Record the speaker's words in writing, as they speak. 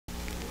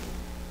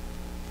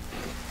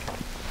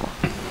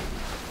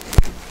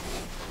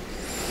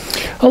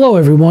Hello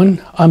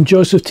everyone, I'm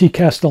Joseph T.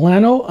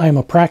 Castellano. I am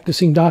a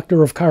practicing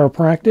doctor of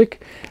chiropractic,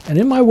 and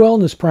in my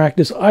wellness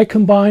practice I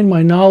combine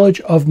my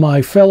knowledge of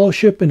my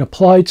fellowship in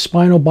applied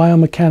spinal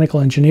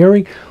biomechanical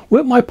engineering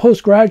with my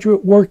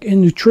postgraduate work in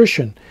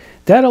nutrition.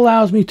 That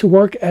allows me to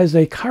work as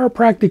a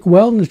chiropractic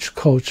wellness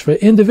coach for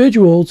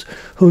individuals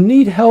who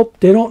need help.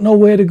 They don't know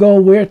where to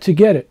go, where to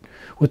get it.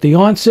 With the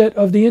onset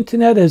of the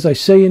internet, as I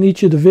say in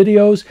each of the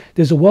videos,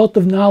 there's a wealth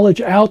of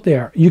knowledge out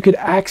there. You could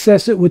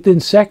access it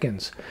within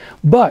seconds.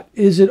 But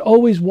is it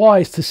always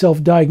wise to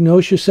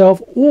self-diagnose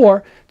yourself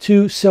or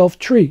to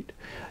self-treat?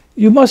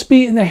 You must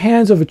be in the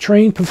hands of a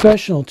trained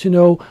professional to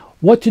know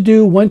what to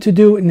do, when to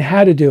do it, and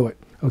how to do it.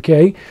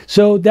 Okay,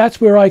 so that's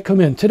where I come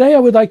in. Today I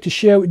would like to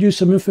share with you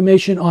some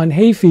information on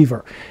hay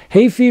fever.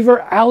 Hay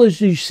fever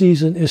allergy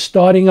season is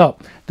starting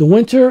up. The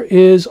winter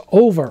is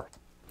over.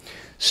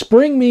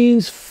 Spring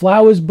means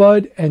flowers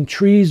bud and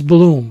trees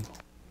bloom.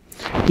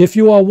 If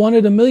you are one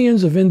of the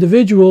millions of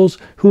individuals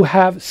who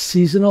have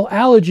seasonal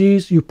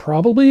allergies, you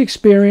probably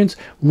experience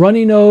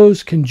runny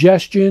nose,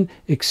 congestion,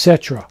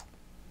 etc.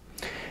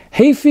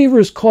 Hay fever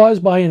is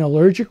caused by an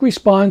allergic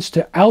response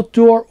to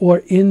outdoor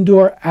or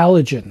indoor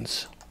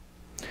allergens,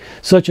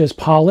 such as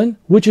pollen,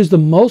 which is the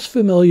most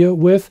familiar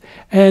with,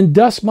 and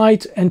dust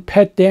mites and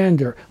pet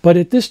dander. But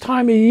at this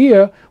time of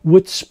year,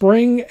 with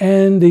spring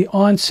and the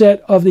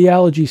onset of the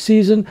allergy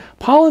season,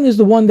 pollen is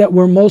the one that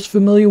we're most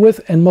familiar with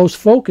and most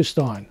focused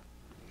on.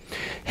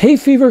 Hay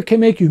fever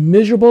can make you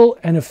miserable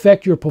and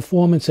affect your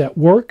performance at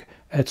work,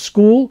 at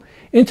school,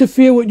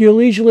 interfere with your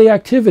leisurely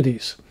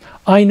activities.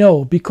 I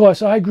know,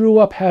 because I grew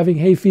up having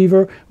hay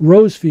fever,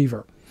 rose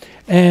fever.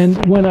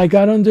 And when I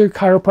got under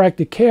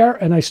chiropractic care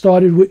and I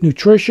started with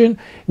nutrition,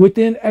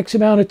 within X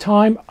amount of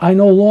time, I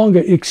no longer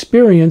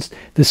experienced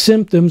the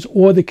symptoms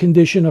or the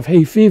condition of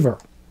hay fever.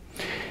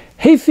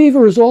 Hay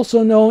fever is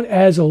also known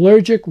as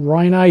allergic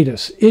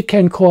rhinitis. It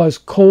can cause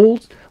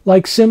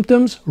cold-like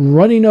symptoms,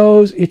 runny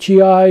nose,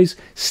 itchy eyes,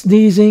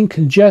 sneezing,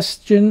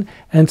 congestion,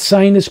 and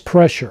sinus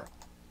pressure.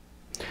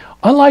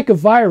 Unlike a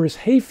virus,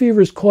 hay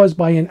fever is caused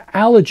by an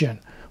allergen,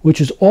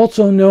 which is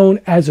also known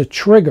as a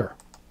trigger.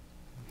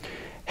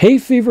 Hay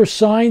fever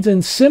signs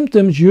and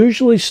symptoms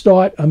usually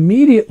start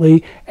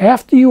immediately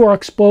after you are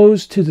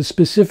exposed to the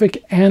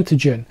specific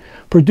antigen,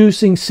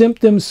 producing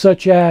symptoms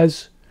such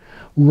as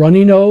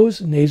runny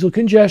nose, nasal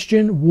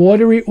congestion,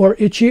 watery or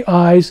itchy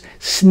eyes,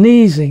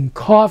 sneezing,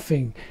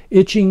 coughing,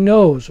 itching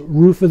nose,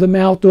 roof of the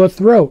mouth or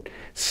throat,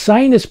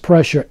 sinus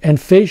pressure and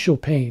facial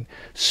pain,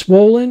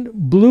 swollen,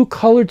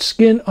 blue-colored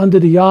skin under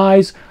the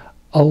eyes,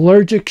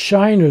 allergic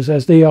shiners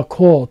as they are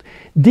called,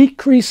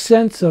 decreased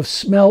sense of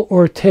smell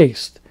or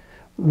taste.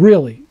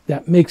 Really,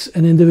 that makes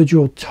an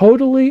individual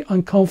totally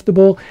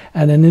uncomfortable,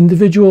 and an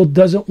individual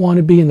doesn't want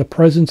to be in the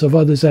presence of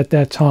others at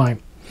that time.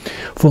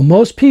 For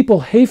most people,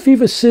 hay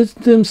fever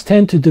symptoms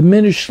tend to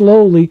diminish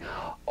slowly,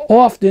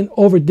 often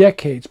over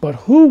decades. But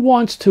who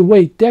wants to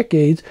wait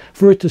decades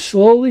for it to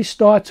slowly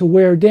start to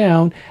wear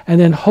down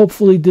and then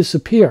hopefully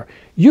disappear?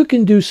 You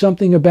can do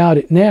something about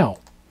it now.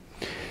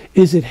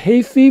 Is it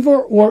hay fever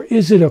or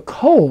is it a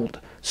cold?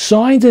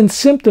 Signs and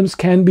symptoms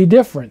can be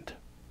different.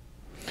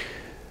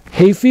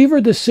 Hay fever,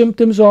 the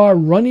symptoms are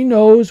runny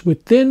nose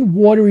with thin,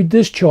 watery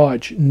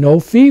discharge, no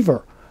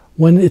fever.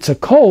 When it's a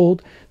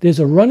cold, there's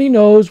a runny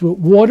nose with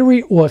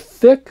watery or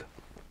thick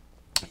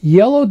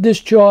yellow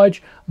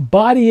discharge,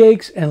 body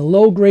aches, and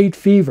low-grade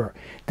fever.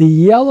 The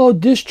yellow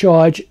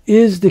discharge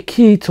is the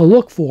key to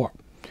look for.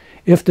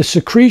 If the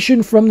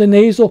secretion from the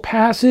nasal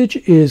passage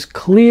is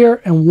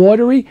clear and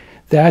watery,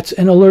 that's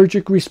an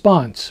allergic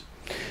response.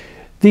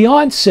 The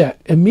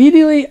onset,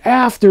 immediately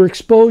after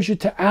exposure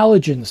to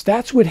allergens,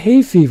 that's with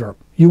hay fever.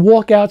 You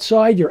walk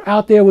outside, you're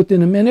out there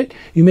within a minute,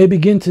 you may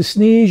begin to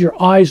sneeze,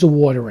 your eyes are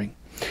watering.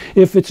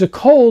 If it's a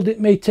cold, it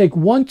may take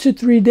 1 to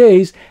 3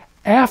 days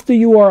after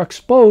you are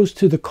exposed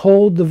to the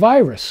cold, the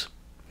virus.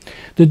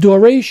 The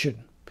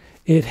duration,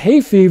 in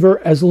hay fever,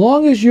 as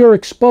long as you're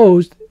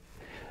exposed,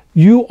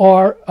 as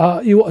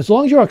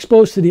long as you're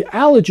exposed to the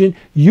allergen,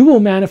 you will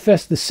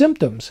manifest the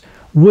symptoms.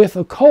 With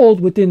a cold,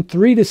 within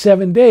 3 to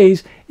 7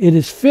 days, it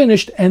is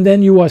finished and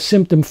then you are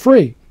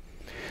symptom-free.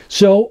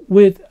 So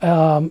with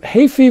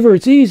hay fever,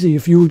 it's easy.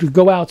 If you were to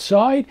go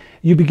outside,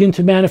 you begin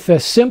to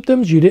manifest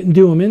symptoms. You didn't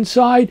do them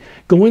inside.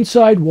 Go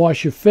inside,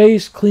 wash your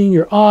face, clean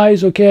your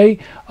eyes, okay?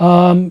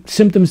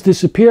 Symptoms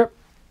disappear.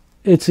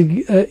 It's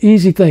an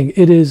easy thing.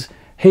 It is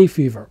hay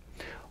fever.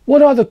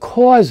 What are the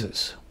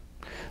causes?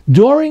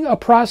 During a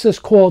process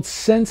called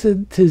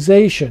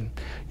sensitization,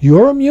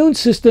 your immune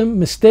system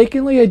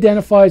mistakenly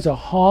identifies a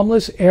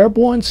harmless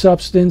airborne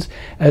substance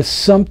as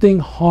something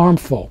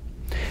harmful.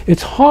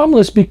 It's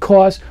harmless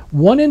because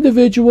one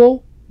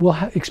individual will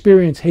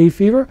experience hay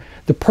fever,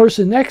 the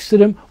person next to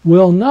them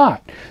will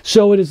not.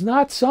 So it is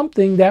not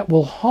something that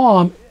will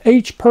harm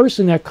each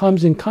person that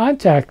comes in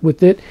contact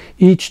with it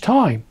each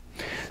time.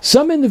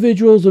 Some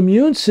individuals'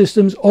 immune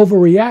systems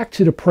overreact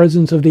to the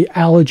presence of the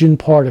allergen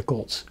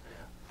particles.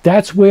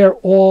 That's where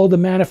all the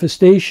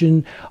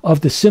manifestation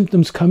of the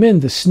symptoms come in,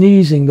 the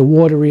sneezing, the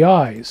watery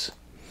eyes.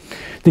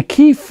 The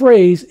key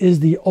phrase is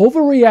the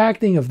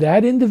overreacting of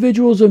that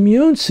individual's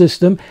immune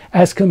system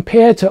as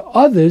compared to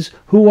others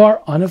who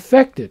are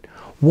unaffected.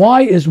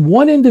 Why is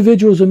one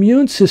individual's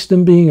immune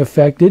system being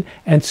affected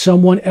and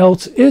someone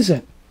else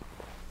isn't?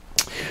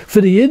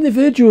 For the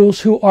individuals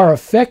who are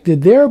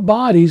affected, their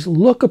bodies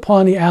look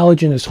upon the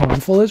allergen as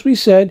harmful, as we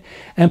said,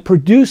 and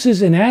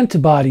produces an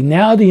antibody.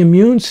 Now the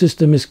immune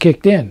system is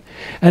kicked in,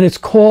 and it's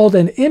called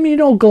an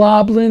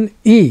immunoglobulin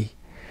E,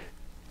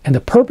 and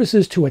the purpose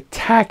is to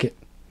attack it.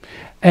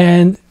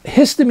 And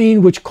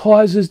histamine, which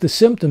causes the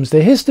symptoms,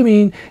 the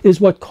histamine is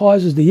what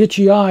causes the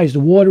itchy eyes, the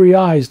watery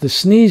eyes, the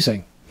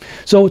sneezing.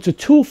 So it's a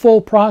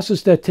twofold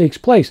process that takes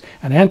place.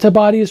 An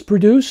antibody is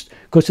produced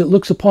because it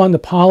looks upon the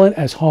pollen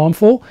as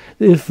harmful,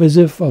 as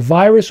if a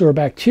virus or a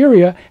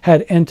bacteria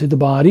had entered the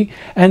body,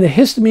 and the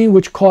histamine,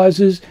 which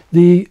causes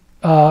the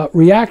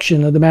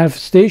reaction or the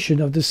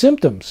manifestation of the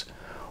symptoms.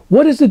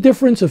 What is the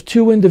difference of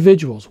two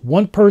individuals?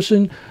 One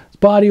person's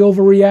body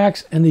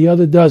overreacts and the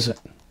other doesn't.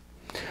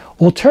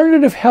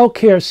 Alternative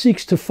healthcare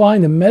seeks to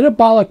find a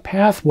metabolic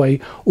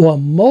pathway or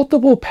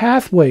multiple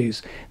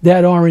pathways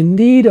that are in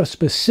need of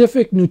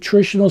specific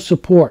nutritional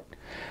support.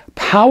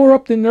 Power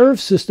up the nerve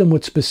system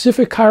with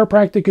specific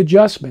chiropractic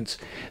adjustments.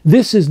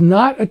 This is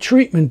not a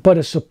treatment but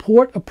a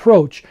support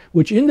approach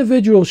which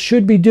individuals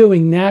should be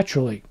doing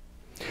naturally.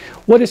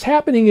 What is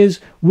happening is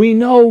we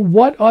know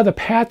what are the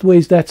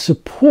pathways that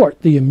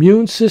support the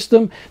immune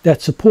system,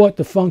 that support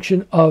the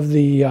function of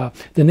the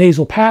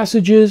nasal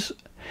passages,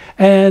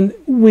 and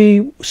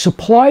we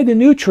supply the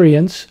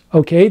nutrients,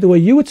 okay, the way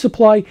you would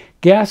supply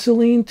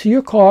gasoline to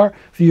your car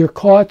for your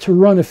car to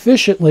run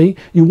efficiently.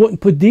 You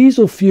wouldn't put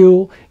diesel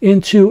fuel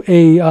into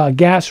a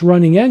gas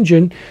running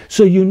engine,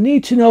 so you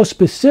need to know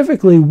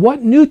specifically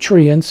what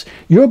nutrients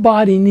your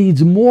body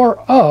needs more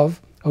of,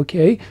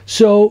 okay,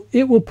 so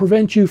it will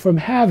prevent you from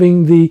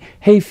having the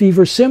hay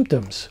fever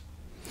symptoms.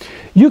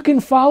 You can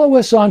follow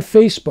us on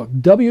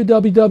Facebook,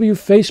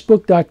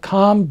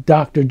 www.facebook.com,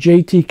 Dr.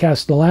 JT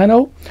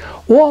Castellano,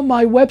 or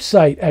my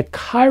website at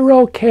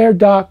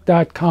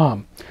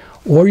chirocaredoc.com.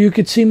 Or you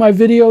could see my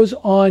videos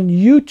on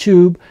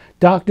YouTube,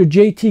 Dr.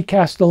 JT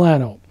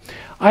Castellano.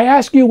 I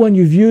ask you when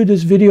you view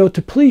this video to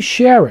please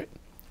share it,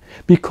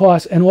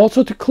 and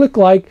also to click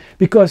like,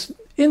 because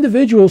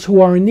individuals who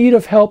are in need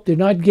of help, they're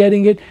not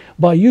getting it.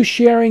 By you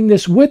sharing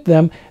this with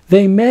them,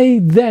 they may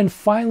then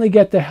finally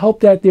get the help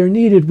that they're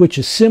needed, which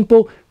is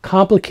simple,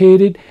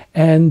 complicated,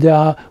 and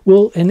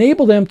will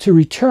enable them to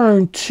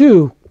return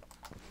to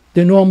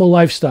their normal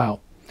lifestyle.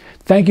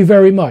 Thank you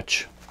very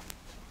much.